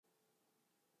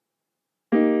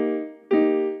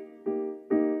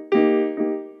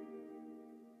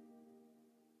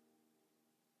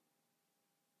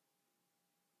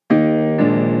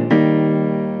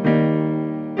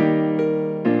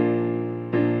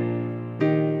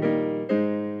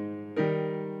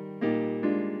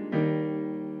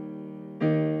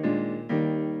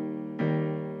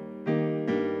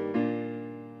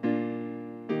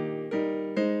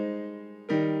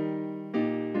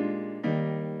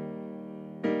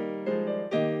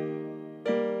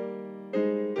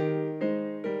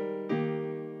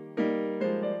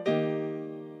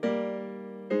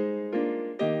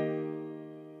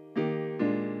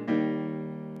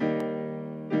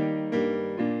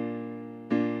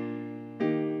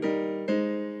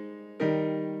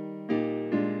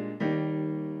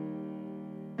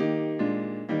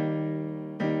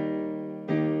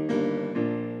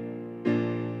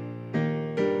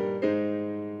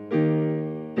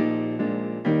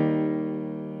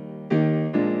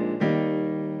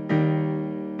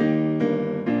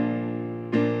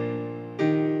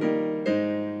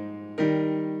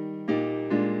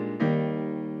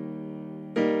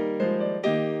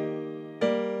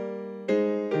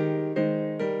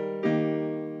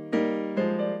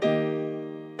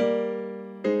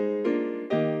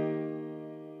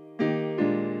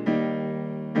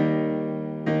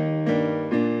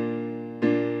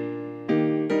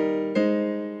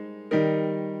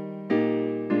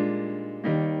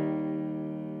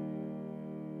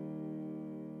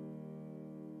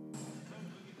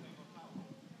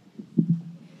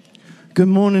Good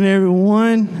morning,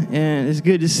 everyone, and it's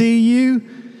good to see you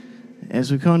as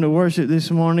we come to worship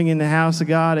this morning in the house of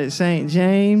God at St.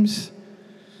 James.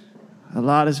 A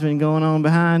lot has been going on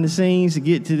behind the scenes to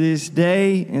get to this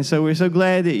day, and so we're so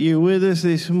glad that you're with us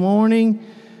this morning.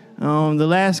 The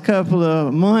last couple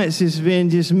of months, it's been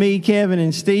just me, Kevin,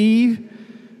 and Steve,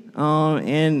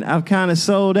 and I've kind of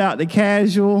sold out the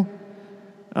casual.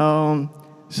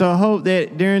 So I hope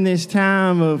that during this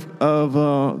time of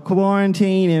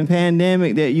quarantine and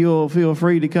pandemic that you'll feel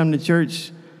free to come to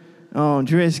church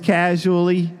dressed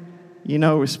casually,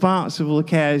 responsible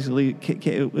casually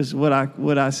is what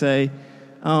I say.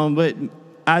 But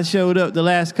I showed up the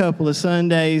last couple of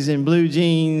Sundays in blue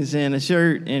jeans and a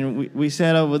shirt, and we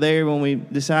sat over there when we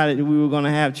decided that we were going to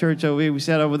have church over here. We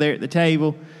sat over there at the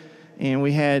table, and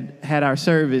we had our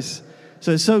service.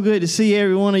 So it's so good to see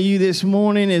every one of you this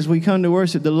morning as we come to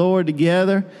worship the Lord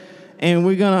together. And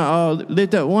we're going to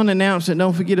lift up one announcement.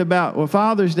 Don't forget about,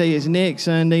 Father's Day is next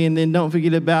Sunday, and then don't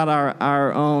forget about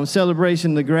our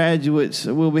celebration of the graduates.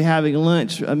 We'll be having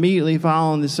lunch immediately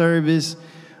following the service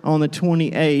on the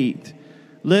 28th.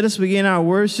 Let us begin our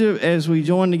worship as we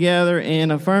join together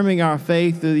in affirming our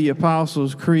faith through the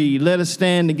Apostles' Creed. Let us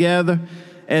stand together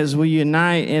as we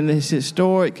unite in this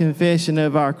historic confession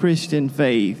of our Christian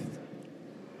faith.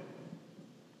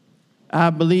 I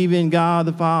believe in God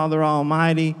the Father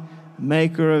Almighty,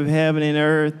 maker of heaven and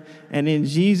earth, and in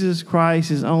Jesus Christ,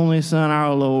 his only Son,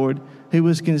 our Lord, who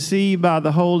was conceived by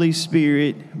the Holy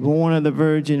Spirit, born of the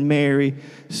Virgin Mary,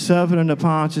 suffered under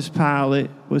Pontius Pilate,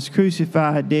 was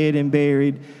crucified, dead, and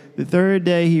buried. The third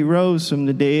day he rose from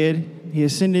the dead. He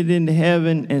ascended into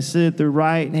heaven and stood at the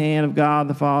right hand of God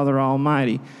the Father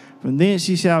Almighty. From thence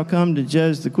he shall come to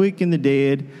judge the quick and the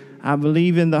dead. I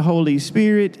believe in the Holy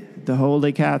Spirit, the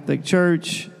Holy Catholic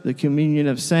Church, the communion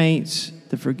of saints,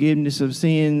 the forgiveness of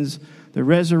sins, the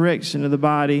resurrection of the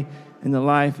body, and the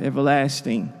life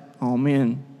everlasting.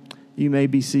 Amen. You may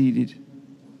be seated.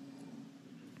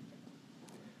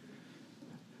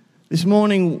 This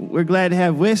morning, we're glad to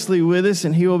have Wesley with us,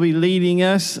 and he will be leading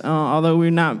us, although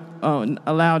we're not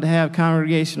allowed to have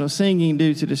congregational singing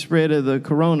due to the spread of the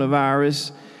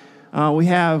coronavirus. We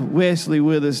have Wesley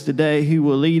with us today who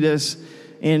will lead us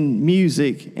in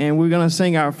music, and we're going to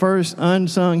sing our first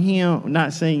unsung hymn.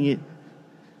 Not sing it.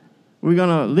 We're going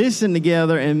to listen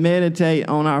together and meditate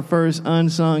on our first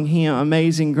unsung hymn,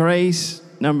 Amazing Grace,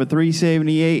 number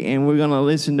 378, and we're going to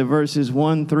listen to verses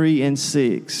 1, 3, and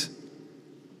 6.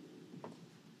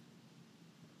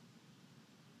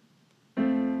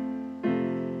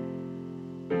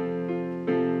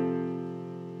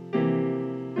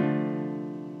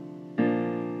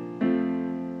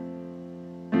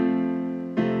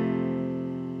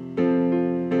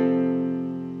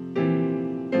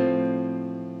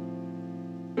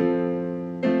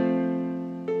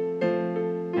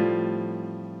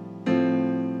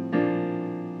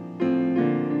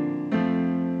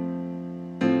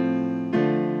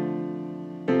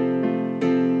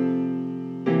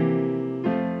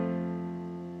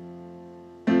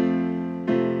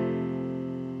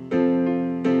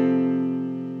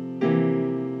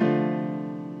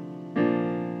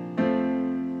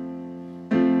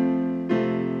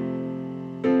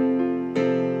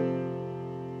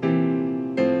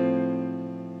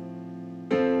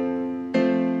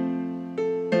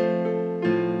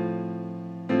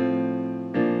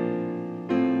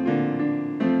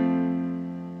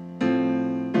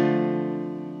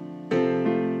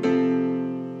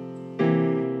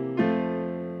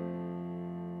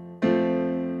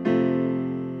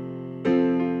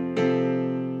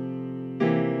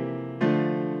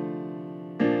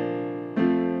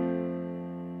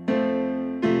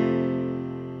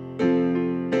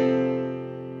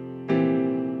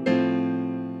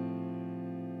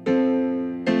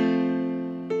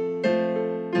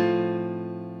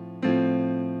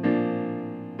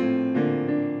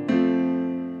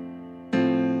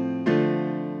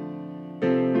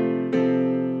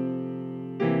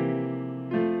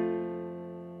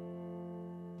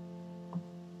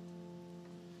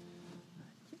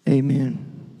 Amen.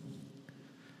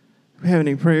 If we have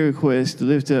any prayer requests to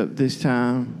lift up this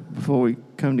time before we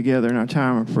come together in our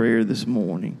time of prayer this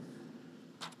morning?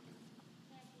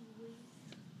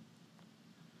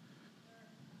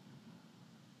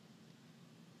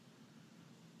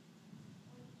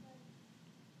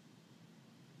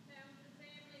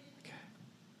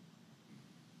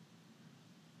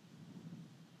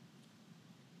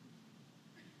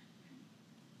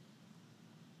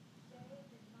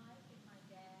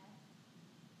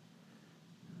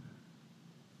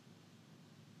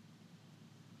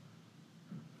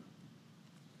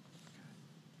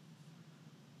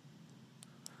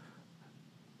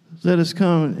 Let us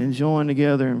come and join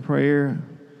together in prayer.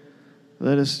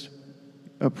 Let us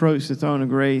approach the throne of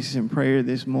grace in prayer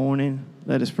this morning.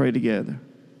 Let us pray together.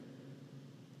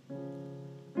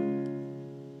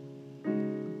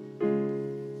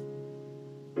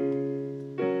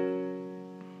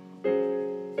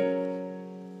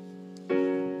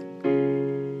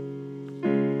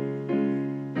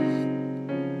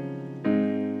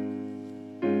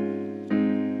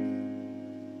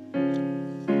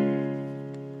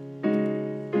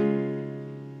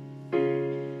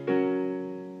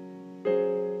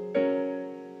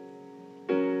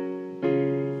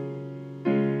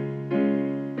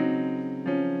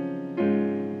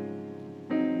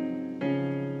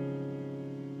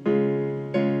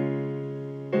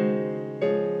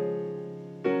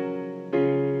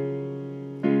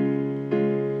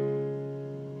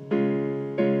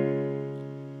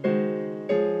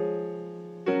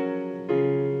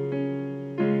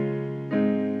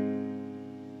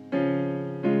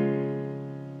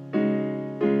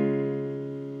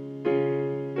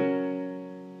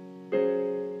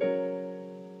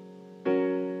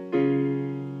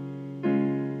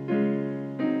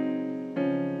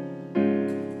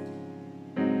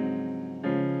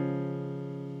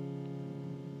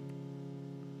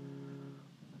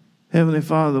 Heavenly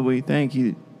Father, we thank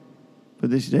you for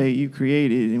this day you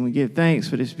created, and we give thanks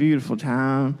for this beautiful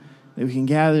time that we can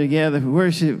gather together for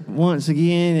worship once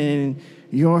again in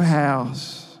your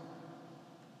house.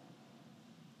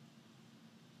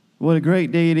 What a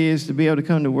great day it is to be able to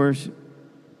come to worship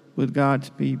with God's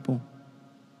people.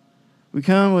 We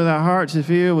come with our hearts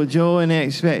filled with joy and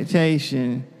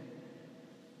expectation,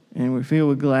 and we're filled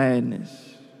with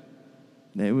gladness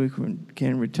that we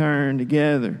can return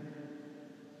together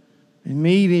and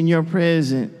meet in your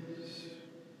presence.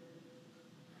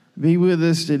 Be with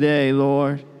us today,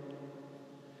 Lord.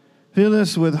 Fill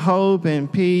us with hope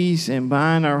and peace and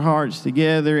bind our hearts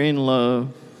together in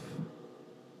love.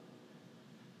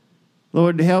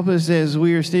 Lord, to help us as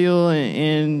we are still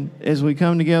as we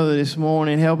come together this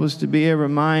morning, help us to be ever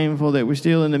mindful that we're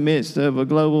still in the midst of a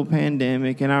global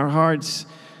pandemic, and our hearts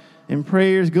and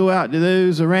prayers go out to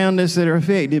those around us that are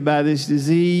affected by this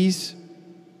disease.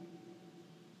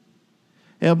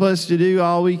 Help us to do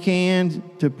all we can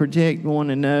to protect one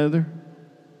another.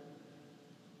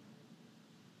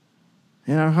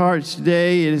 And our hearts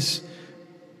today is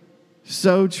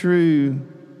so true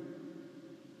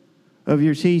of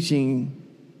your teaching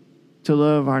to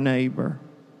love our neighbor.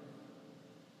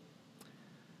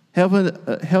 Help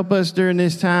us during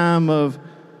this time of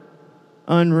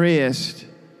unrest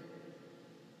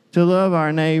to love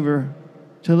our neighbor,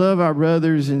 to love our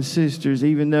brothers and sisters,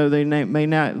 even though they may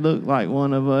not look like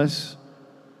one of us.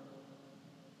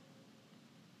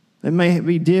 They may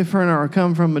be different or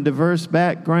come from a diverse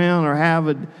background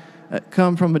or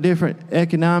come from a different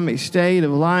economic state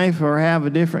of life or have a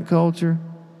different culture.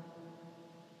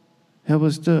 Help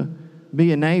us to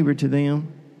be a neighbor to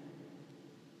them.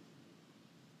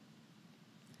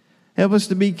 Help us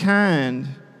to be kind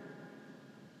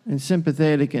and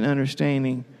sympathetic and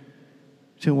understanding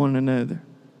to one another.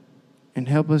 And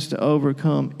help us to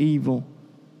overcome evil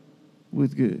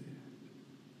with good.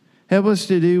 Help us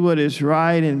to do what is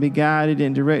right and be guided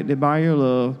and directed by your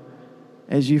love.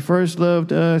 As you first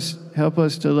loved us, help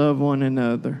us to love one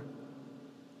another.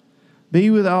 Be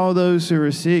with all those who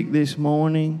are sick this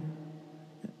morning,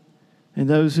 and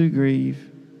those who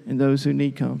grieve, and those who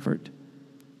need comfort.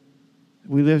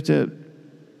 We lift up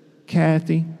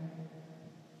Kathy.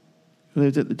 We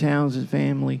lift up the Townsend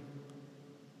family.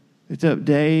 Lift up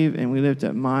Dave, and we lift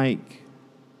up Mike,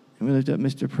 and we lift up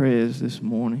Mr. Prez this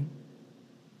morning.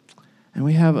 And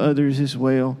we have others as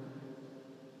well,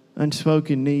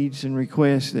 unspoken needs and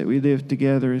requests that we lift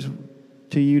together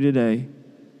to you today.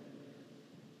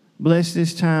 Bless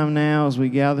this time now as we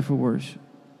gather for worship.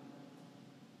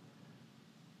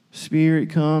 Spirit,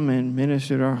 come and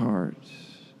minister to our hearts.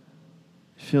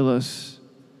 Fill us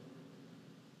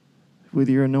with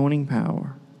your anointing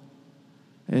power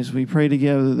as we pray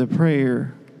together the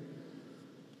prayer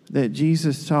that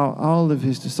Jesus taught all of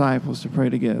his disciples to pray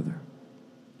together.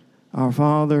 Our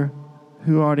Father,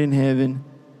 who art in heaven,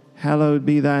 hallowed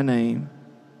be thy name.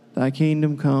 Thy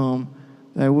kingdom come,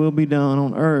 thy will be done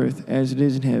on earth as it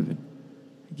is in heaven.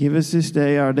 Give us this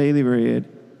day our daily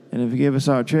bread, and forgive us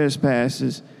our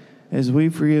trespasses, as we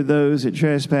forgive those that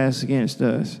trespass against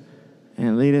us.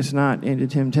 And lead us not into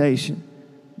temptation,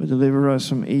 but deliver us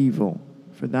from evil.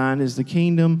 For thine is the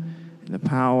kingdom, and the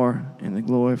power, and the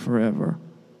glory forever.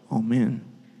 Amen.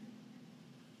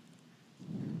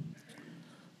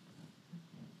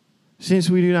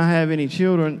 Since we do not have any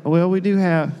children, well, we do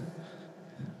have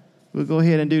we'll go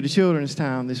ahead and do the children's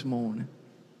time this morning.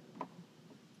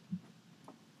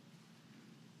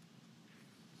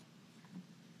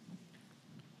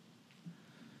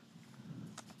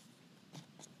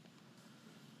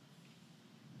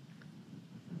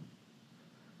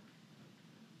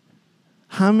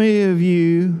 How many of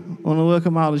you want to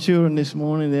welcome all the children this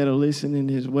morning that are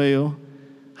listening as well?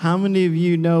 How many of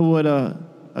you know what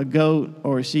a goat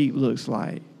or a sheep looks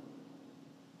like?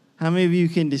 How many of you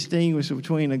can distinguish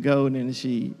between a goat and a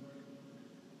sheep?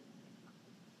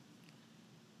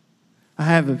 I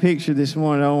have a picture this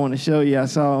morning I want to show you. I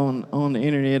saw on the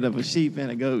internet of a sheep and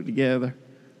a goat together.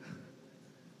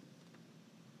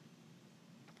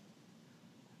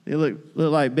 They look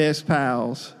like best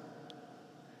pals.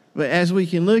 But as we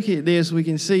can look at this, we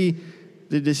can see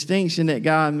the distinction that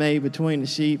God made between a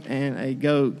sheep and a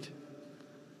goat.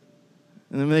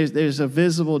 And there's a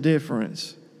visible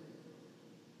difference.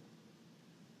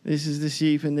 This is the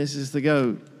sheep and this is the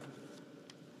goat.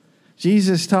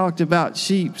 Jesus talked about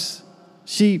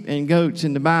sheep and goats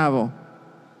in the Bible.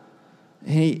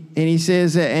 And he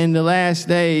says that in the last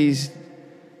days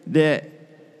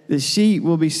that the sheep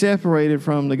will be separated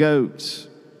from the goats.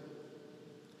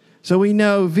 So we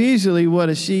know visually what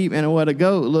a sheep and what a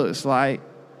goat looks like,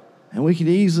 and we can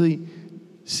easily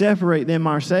separate them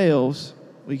ourselves.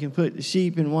 We can put the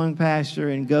sheep in one pasture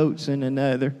and goats in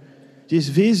another,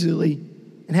 just visually,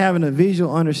 and having a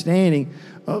visual understanding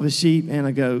of a sheep and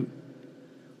a goat.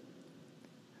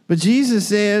 But Jesus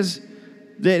says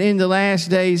that in the last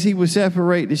days he will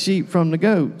separate the sheep from the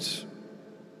goats.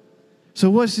 So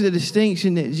what's the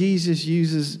distinction that Jesus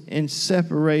uses in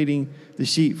separating the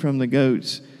sheep from the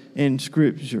goats in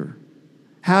Scripture?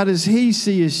 How does he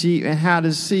see a sheep, and how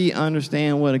does he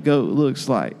understand what a goat looks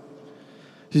like?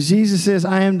 So Jesus says,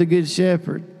 I am the good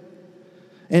shepherd,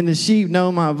 and the sheep know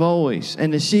my voice,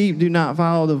 and the sheep do not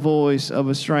follow the voice of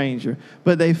a stranger,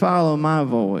 but they follow my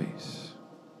voice.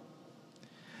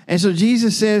 And so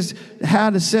Jesus says how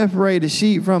to separate a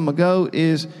sheep from a goat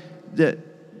is that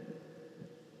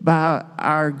by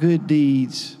our good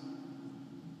deeds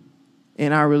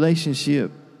and our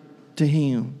relationship to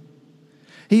him.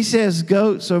 He says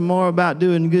goats are more about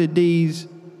doing good deeds,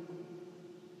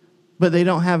 but they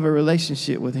don't have a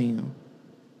relationship with him.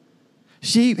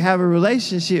 Sheep have a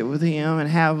relationship with him and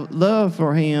have love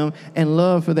for him and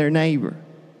love for their neighbor.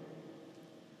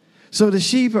 So the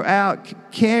sheep are out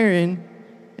caring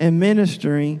and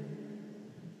ministering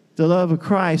the love of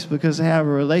Christ because they have a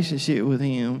relationship with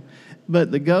him.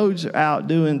 But the goats are out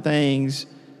doing things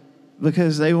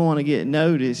because they want to get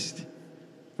noticed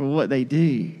for what they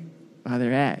do by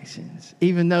their actions,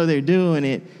 even though they're doing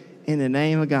it in the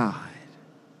name of God.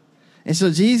 And so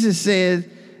Jesus said,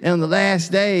 in the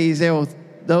last days, there will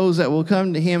those that will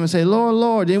come to him and say, Lord,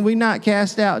 Lord, did we not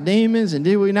cast out demons? And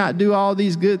did we not do all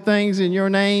these good things in your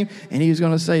name? And he was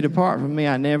going to say, depart from me,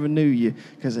 I never knew you,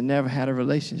 because I never had a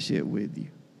relationship with you.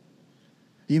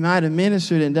 You might have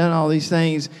ministered and done all these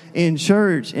things in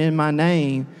church in my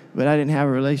name, but I didn't have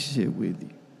a relationship with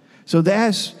you. So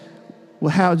that's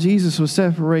how Jesus will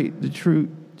separate the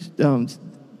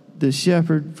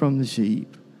shepherd from the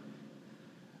sheep,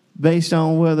 based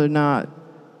on whether or not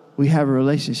we have a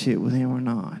relationship with him or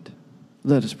not.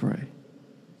 Let us pray.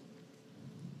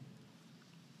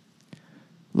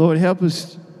 Lord, help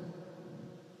us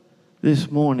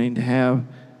this morning to have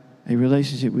a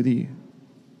relationship with you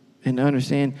and to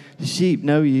understand the sheep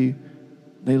know you,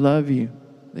 they love you,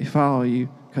 they follow you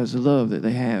because of the love that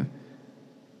they have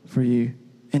for you,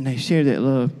 and they share that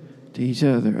love to each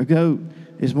other. A goat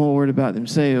is more worried about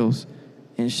themselves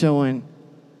and showing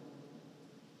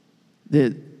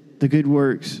that the good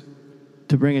works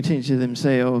to bring attention to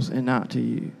themselves and not to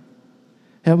you.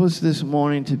 Help us this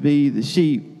morning to be the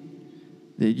sheep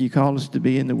that you call us to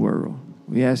be in the world.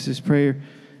 We ask this prayer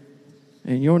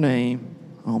in your name.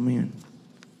 Amen.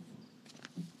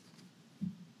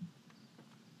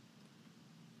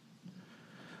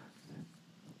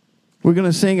 We're going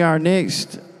to sing our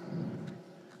next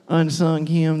unsung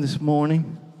hymn this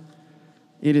morning.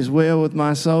 It is Well With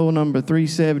My Soul, number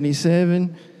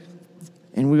 377.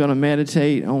 And we're going to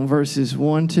meditate on verses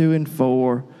 1, 2, and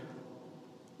 4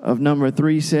 of number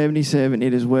 377.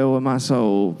 It is Well With My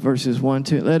Soul, verses 1,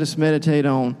 2. Let us meditate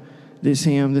on this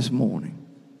hymn this morning.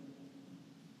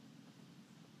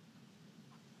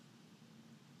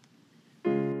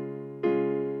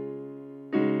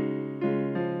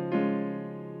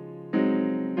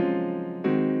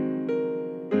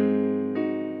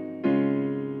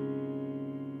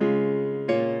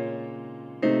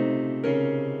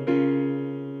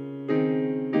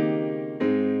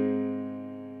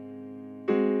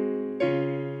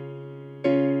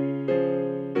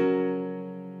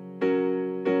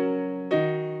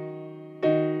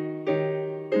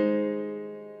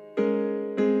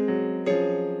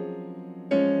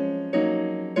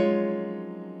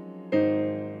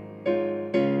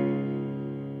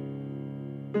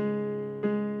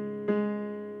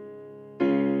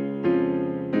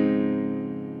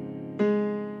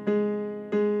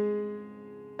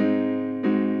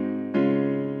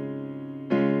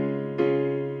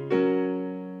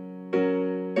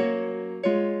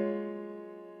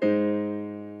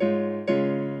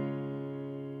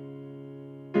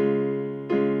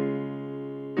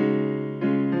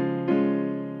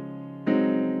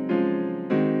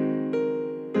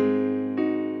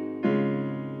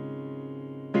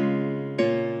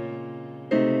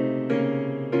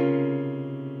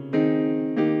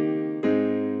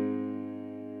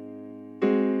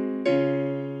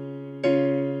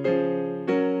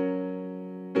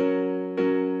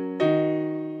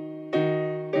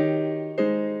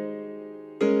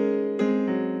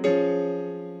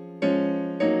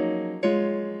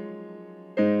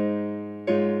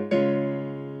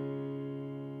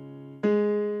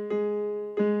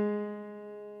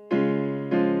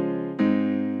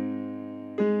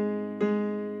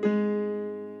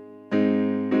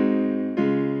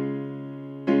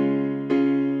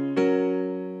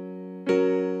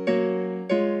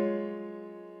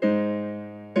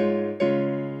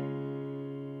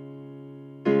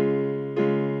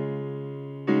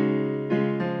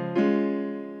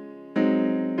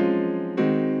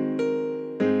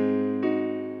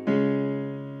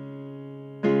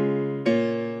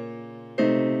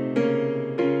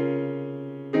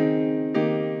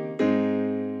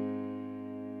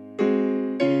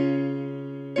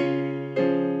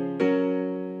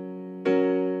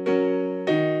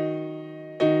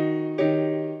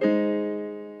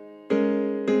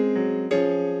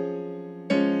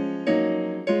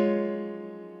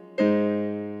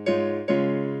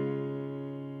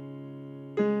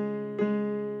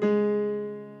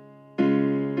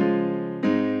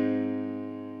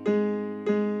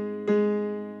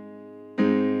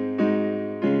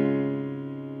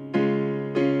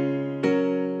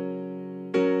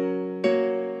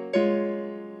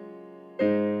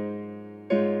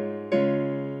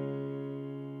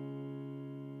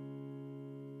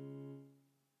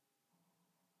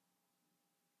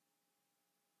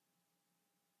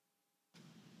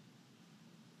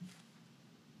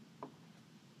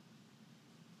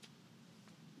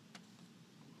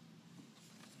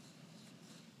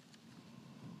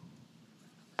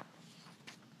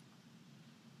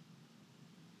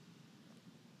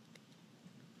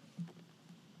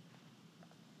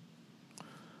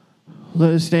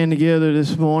 Let us stand together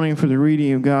this morning for the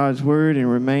reading of God's Word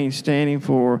and remain standing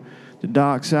for the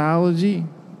doxology.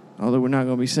 Although we're not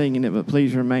going to be singing it, but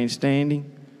please remain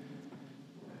standing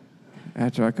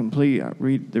after I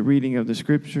read the reading of the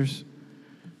Scriptures.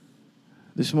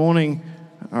 This morning,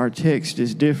 our text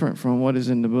is different from what is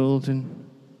in the bulletin.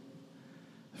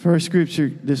 The first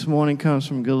Scripture this morning comes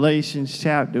from Galatians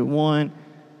chapter 1,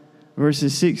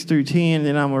 verses 6 through 10.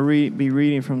 Then I'm going to be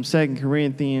reading from 2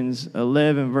 Corinthians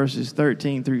 11, verses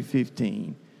 13 through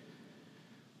 15.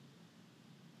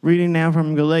 Reading now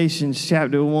from Galatians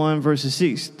chapter 1, verses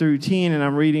 6 through 10, and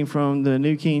I'm reading from the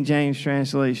New King James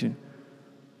translation.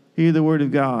 Hear the word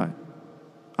of God.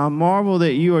 I marvel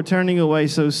that you are turning away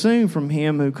so soon from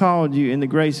him who called you in the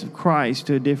grace of Christ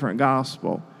to a different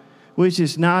gospel, which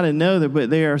is not another, but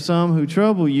there are some who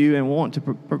trouble you and want to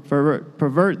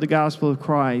pervert the gospel of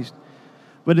Christ.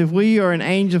 But if we or an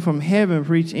angel from heaven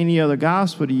preach any other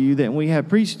gospel to you than we have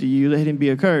preached to you, let him be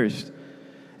accursed.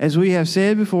 As we have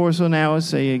said before, so now I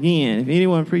say again, if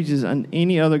anyone preaches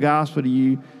any other gospel to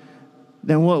you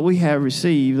than what we have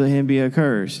received, let him be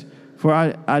accursed. For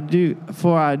I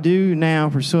do now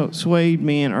persuade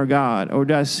men or God, or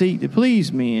do I seek to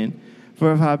please men?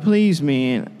 For if I please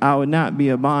men, I would not be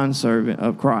a bondservant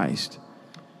of Christ.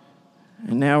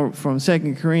 And now from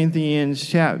 2 Corinthians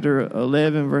chapter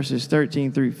 11, verses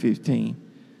 13 through 15.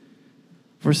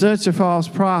 For such are false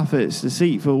prophets,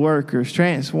 deceitful workers,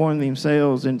 transform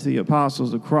themselves into the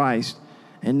apostles of Christ.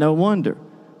 And no wonder,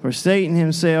 for Satan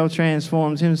himself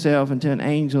transforms himself into an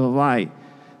angel of light.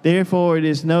 Therefore it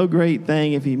is no great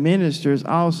thing if he ministers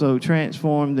also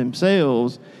transform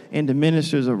themselves into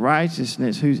ministers of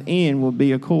righteousness, whose end will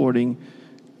be according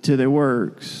to their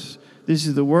works. This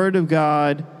is the word of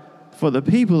God for the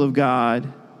people of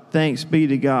God. Thanks be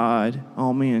to God.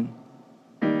 Amen.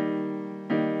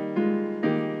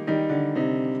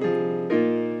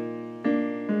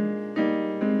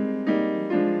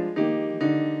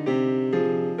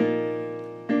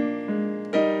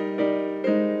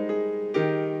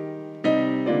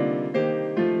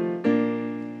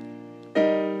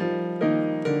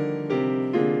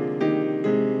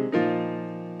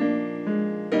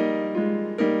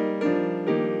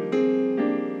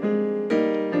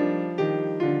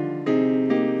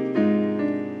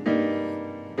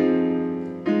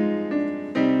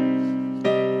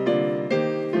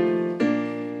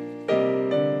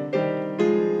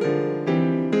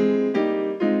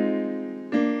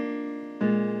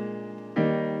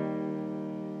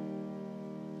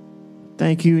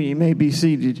 Thank you. You may be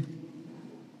seated.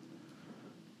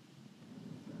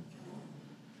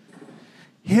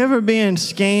 You ever been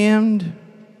scammed?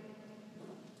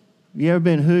 You ever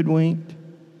been hoodwinked?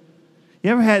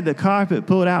 You ever had the carpet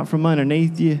pulled out from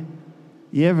underneath you?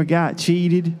 You ever got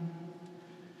cheated?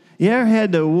 You ever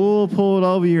had the wool pulled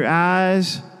over your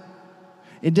eyes?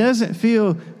 It doesn't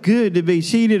feel good to be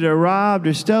cheated or robbed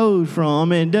or stole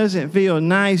from, and it doesn't feel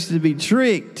nice to be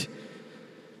tricked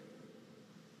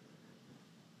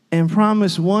and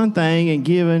promised one thing and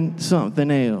given something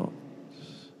else.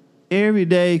 Every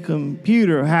day,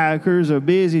 computer hackers are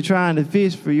busy trying to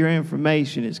fish for your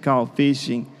information. It's called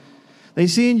phishing. They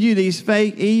send you these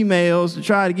fake emails to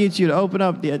try to get you to open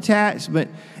up the attachment,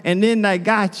 and then they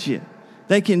got you.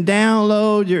 They can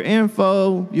download your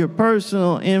info, your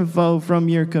personal info from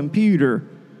your computer.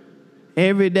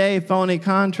 Every day, phony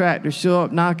contractors show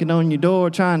up knocking on your door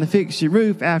trying to fix your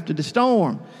roof after the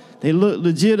storm. They look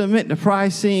legitimate. The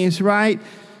price seems right.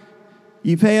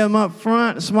 You pay them up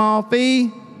front, a small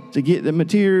fee to get the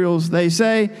materials, they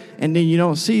say, and then you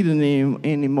don't see them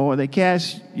anymore. They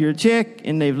cash your check,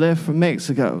 and they've left for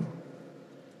Mexico.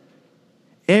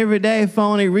 Every day,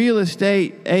 phony real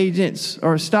estate agents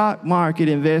or stock market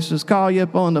investors call you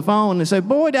up on the phone and say,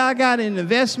 boy, I got an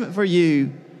investment for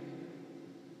you.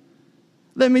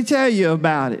 Let me tell you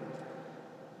about it.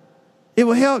 It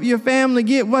will help your family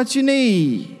get what you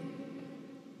need.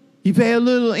 You pay a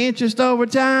little interest over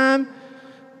time,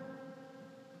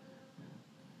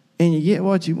 and you get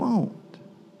what you want.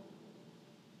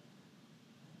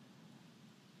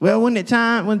 Well, when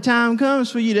time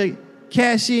comes for you to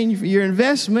cash in for your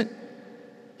investment,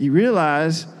 you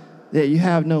realize that you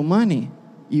have no money.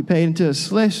 You paid into a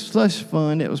slush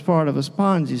fund that was part of a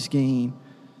Ponzi scheme.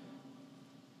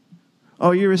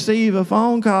 Or you receive a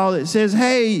phone call that says,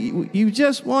 hey, you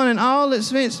just won an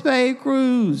all-expense-paid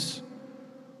cruise.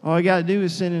 All you got to do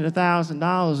is send in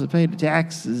 $1,000 to pay the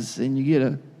taxes, and you get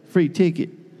a free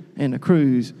ticket and a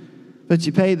cruise. But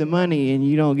you pay the money, and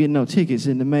you don't get no tickets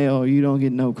in the mail, or you don't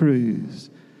get no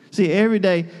cruise. See, every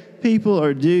day, people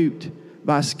are duped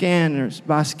by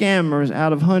scammers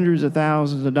out of hundreds of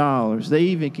thousands of dollars. They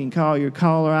even can call your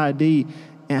caller ID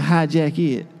and hijack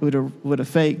it with a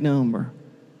fake number.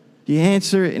 You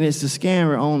answer it, and it's the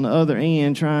scammer on the other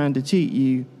end trying to cheat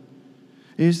you.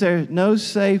 Is there no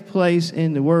safe place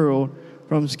in the world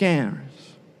from scammers?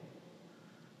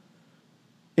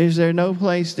 Is there no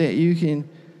place that you can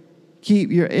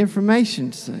keep your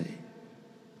information safe?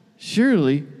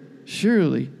 Surely,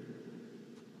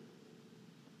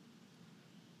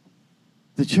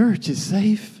 the church is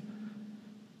safe.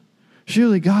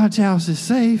 Surely God's house is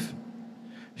safe.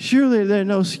 Surely there are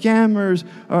no scammers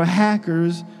or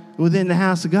hackers within the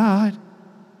house of God.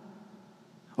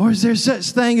 Or is there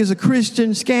such thing as a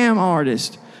Christian scam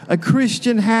artist, a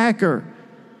Christian hacker?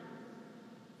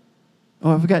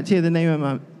 Oh, I forgot to tell you the name of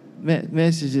my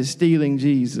message is Stealing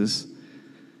Jesus.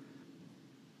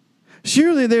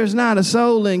 Surely there's not a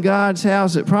soul in God's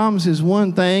house that promises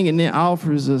one thing and then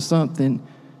offers us something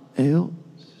else.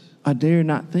 I dare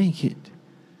not think it.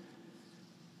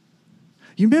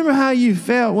 You remember how you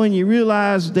felt when you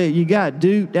realized that you got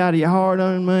duped out of your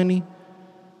hard-earned money?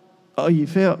 Oh, you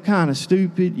felt kind of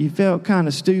stupid. You felt kind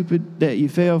of stupid that you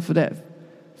fell for that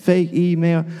fake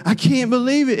email. I can't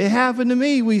believe it. It happened to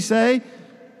me, we say.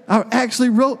 I actually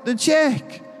wrote the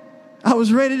check. I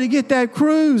was ready to get that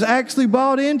cruise. I actually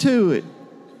bought into it.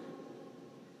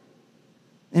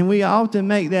 And we often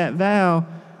make that vow,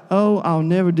 oh, I'll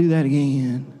never do that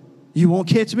again. You won't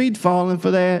catch me falling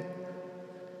for that.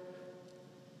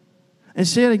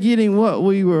 Instead of getting what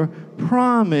we were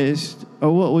promised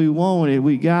or what we wanted,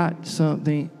 we got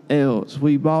something else.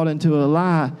 We bought into a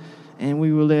lie, and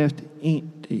we were left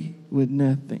empty with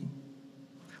nothing.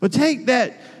 Well, take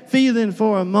that feeling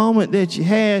for a moment that you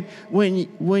had when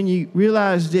you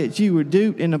realized that you were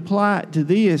duped and apply it to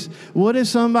this. What if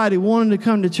somebody wanted to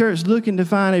come to church looking to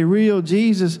find a real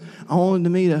Jesus only to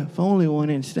meet a phony one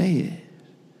instead?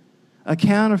 A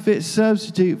counterfeit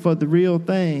substitute for the real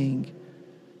thing.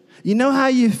 You know how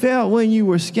you felt when you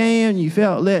were scammed? You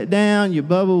felt let down, your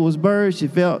bubble was burst, you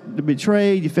felt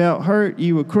betrayed, you felt hurt,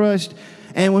 you were crushed.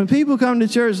 And when people come to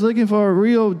church looking for a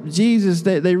real Jesus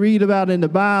that they read about in the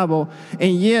Bible,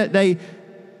 and yet they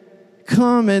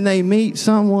come and they meet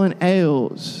someone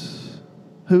else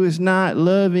who is not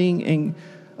loving and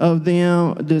of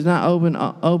them, does not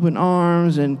open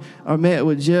arms, and are met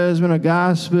with judgment or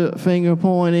gossip, finger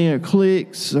pointing or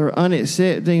clicks or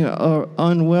unaccepting or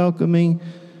unwelcoming,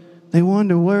 they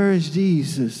wonder, where is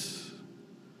Jesus?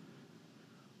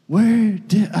 Where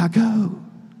did I go?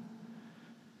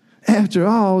 After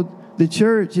all, the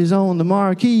church is on the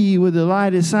marquee with a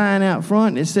lighted sign out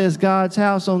front. It says God's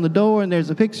house on the door, and there's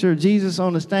a picture of Jesus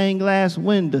on a stained glass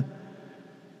window.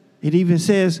 It even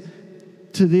says,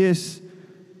 to this,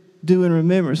 do in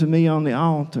remembrance of me on the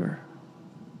altar.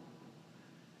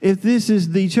 If this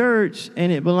is the church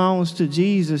and it belongs to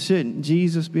Jesus, shouldn't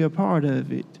Jesus be a part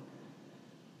of it?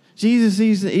 Jesus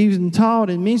even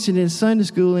taught and mentioned in Sunday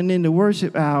school and in the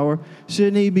worship hour,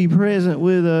 shouldn't he be present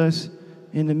with us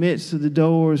in the midst of the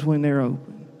doors when they're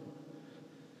open?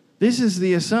 This is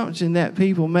the assumption that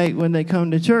people make when they come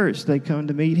to church. They come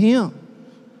to meet him.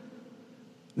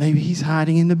 Maybe he's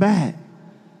hiding in the back.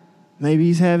 Maybe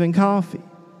he's having coffee.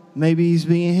 Maybe he's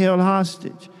being held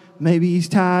hostage. Maybe he's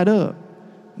tied up.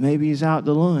 Maybe he's out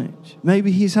to lunch.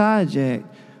 Maybe he's hijacked.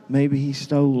 Maybe he's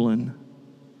stolen.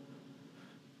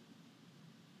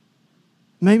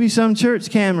 Maybe some church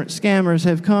scammers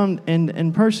have come and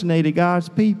impersonated God's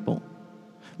people.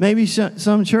 Maybe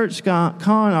some church con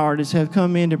artists have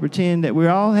come in to pretend that we're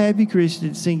all happy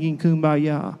Christians singing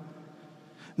Kumbaya.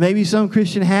 Maybe some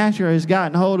Christian hacker has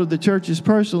gotten hold of the church's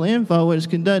personal info and is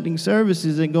conducting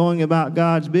services and going about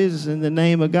God's business in the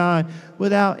name of God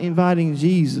without inviting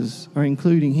Jesus or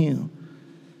including him.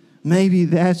 Maybe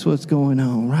that's what's going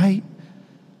on, right?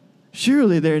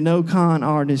 Surely there are no con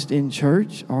artists in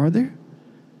church, are there?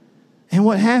 And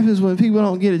what happens when people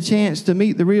don't get a chance to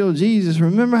meet the real Jesus?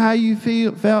 Remember how you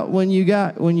felt when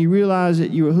you realized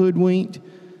that you were hoodwinked?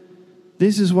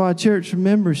 This is why church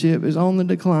membership is on the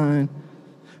decline.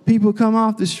 People come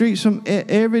off the streets from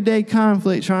everyday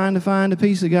conflict trying to find a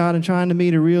piece of God and trying to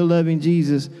meet a real loving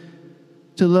Jesus,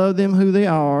 to love them who they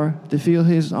are, to feel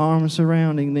his arms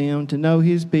surrounding them, to know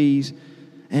his peace.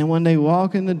 And when they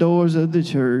walk in the doors of the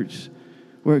church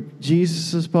where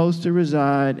Jesus is supposed to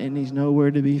reside, and he's nowhere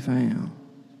to be found.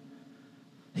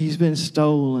 He's been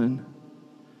stolen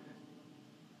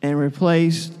and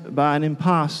replaced by an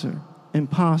imposter,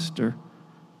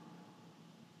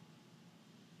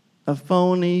 a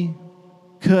phony,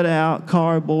 cut-out,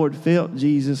 cardboard felt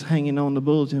Jesus hanging on the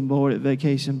bulletin board at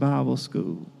Vacation Bible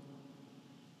School.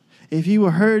 If you were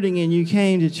hurting and you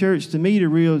came to church to meet a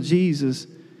real Jesus,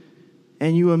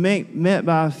 and you were met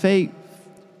by a fake,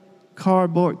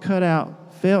 cardboard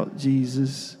cutout felt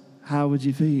Jesus, how would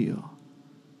you feel?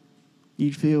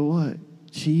 You'd feel what?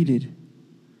 Cheated.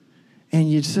 And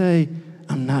you'd say,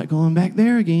 I'm not going back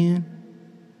there again.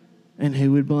 And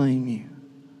who would blame you?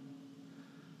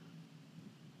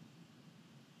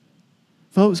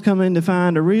 Folks come in to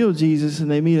find a real Jesus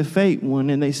and they meet a fake one,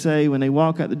 and they say when they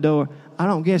walk out the door, I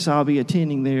don't guess I'll be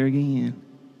attending there again.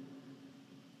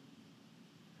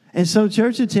 And so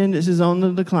church attendance is on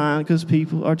the decline because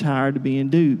people are tired of being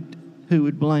duped. Who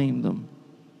would blame them?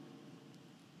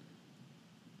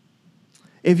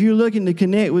 If you're looking to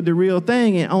connect with the real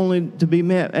thing and only to be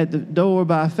met at the door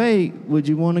by fake, would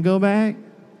you want to go back?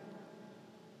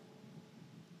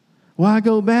 Why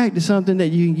go back to something that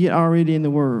you can get already in the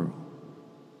world?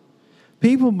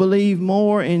 People believe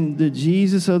more in the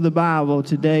Jesus of the Bible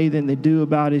today than they do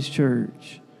about his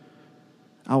church.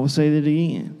 I will say that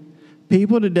again.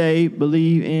 People today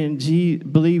believe in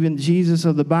Jesus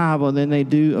of the Bible than they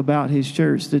do about his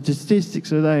church. The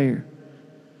statistics are there.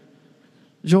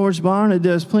 George Barna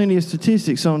does plenty of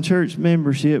statistics on church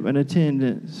membership and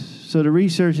attendance. So the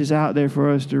research is out there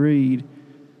for us to read.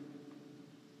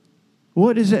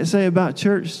 What does that say about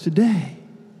church today?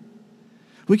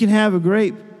 We can have a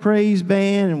great praise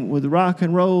band with rock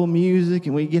and roll music,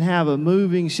 and we can have a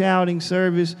moving, shouting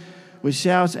service with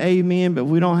shouts, amen, but if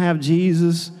we don't have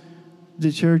Jesus,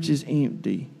 the church is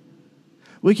empty.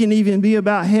 We can even be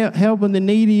about helping the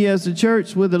needy as the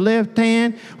church with the left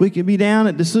hand. We can be down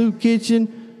at the soup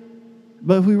kitchen.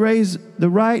 But if we raise the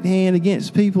right hand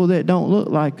against people that don't look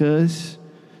like us,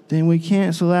 then we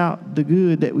cancel out the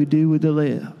good that we do with the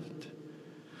left.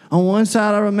 On one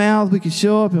side of our mouth, we can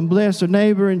show up and bless our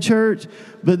neighbor in church.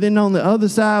 But then on the other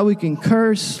side, we can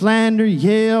curse, slander,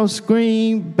 yell,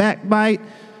 scream, backbite.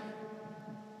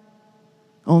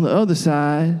 On the other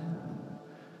side,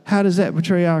 how does that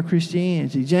portray our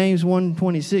Christianity? James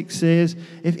 1:26 says,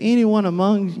 if anyone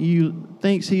among you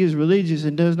thinks he is religious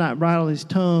and does not bridle his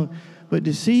tongue, but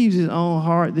deceives his own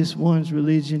heart, this one's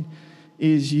religion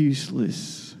is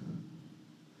useless.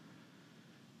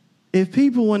 If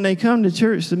people, when they come to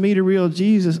church to meet a real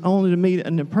Jesus, only to meet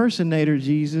an impersonator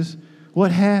Jesus,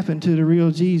 what happened to the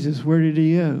real Jesus? Where did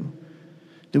he go?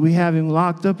 Did we have him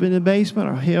locked up in the basement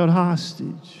or held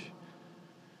hostage?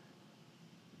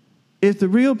 If the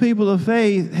real people of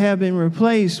faith have been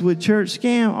replaced with church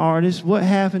scam artists, what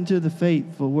happened to the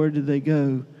faithful? Where did they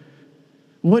go?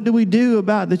 What do we do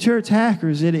about the church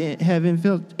hackers that have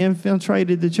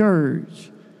infiltrated the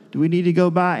church? Do we need to go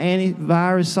buy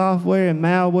antivirus software and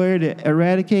malware to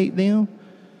eradicate them?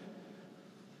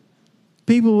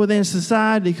 People within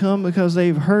society come because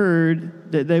they've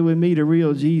heard that they would meet a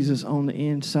real Jesus on the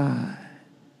inside.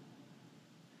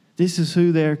 This is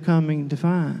who they're coming to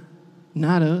find.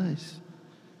 Not us,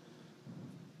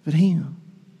 but him.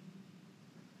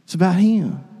 It's about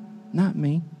him, not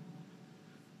me.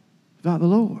 It's about the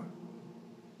Lord.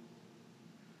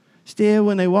 Still,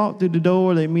 when they walk through the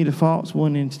door, they meet a false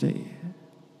one instead.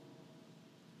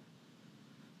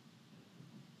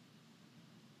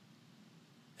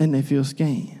 And they feel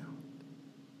scammed.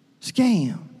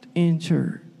 Scammed in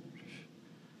church.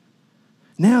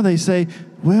 Now they say,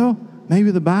 well,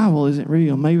 maybe the Bible isn't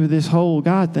real. Maybe this whole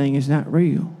God thing is not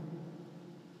real.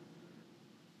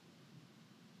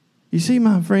 You see,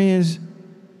 my friends,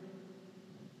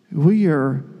 we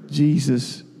are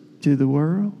Jesus to the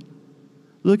world.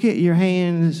 Look at your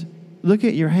hands. Look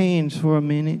at your hands for a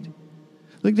minute.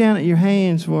 Look down at your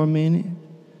hands for a minute.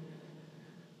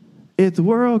 If the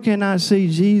world cannot see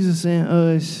Jesus in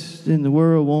us, then the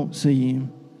world won't see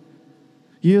him.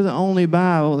 You're the only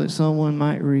Bible that someone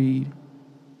might read.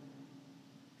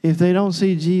 If they don't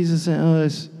see Jesus in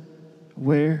us,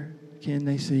 where can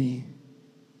they see him?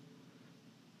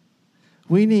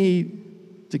 We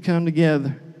need to come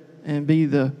together and be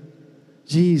the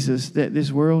Jesus that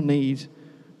this world needs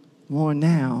more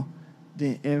now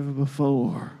than ever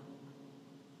before.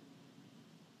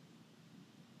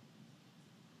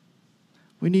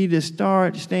 We need to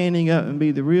start standing up and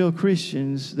be the real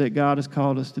Christians that God has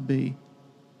called us to be.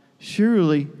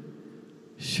 Surely,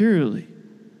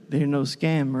 there are no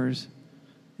scammers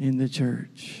in the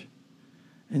church.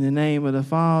 In the name of the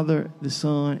Father, the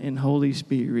Son, and Holy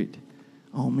Spirit.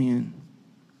 Amen.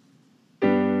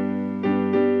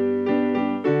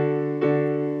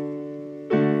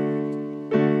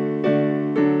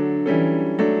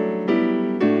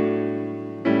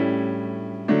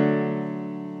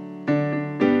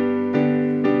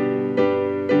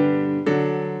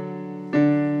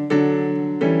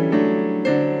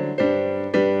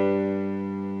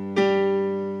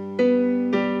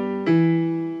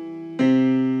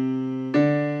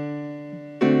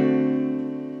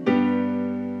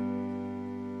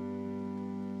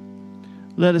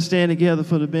 Let us stand together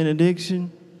for the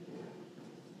benediction.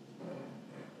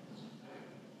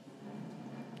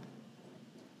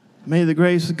 May the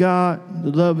grace of God, the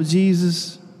love of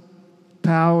Jesus,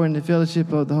 power and the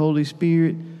fellowship of the Holy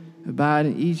Spirit abide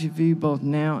in each of you both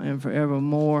now and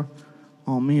forevermore.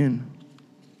 Amen.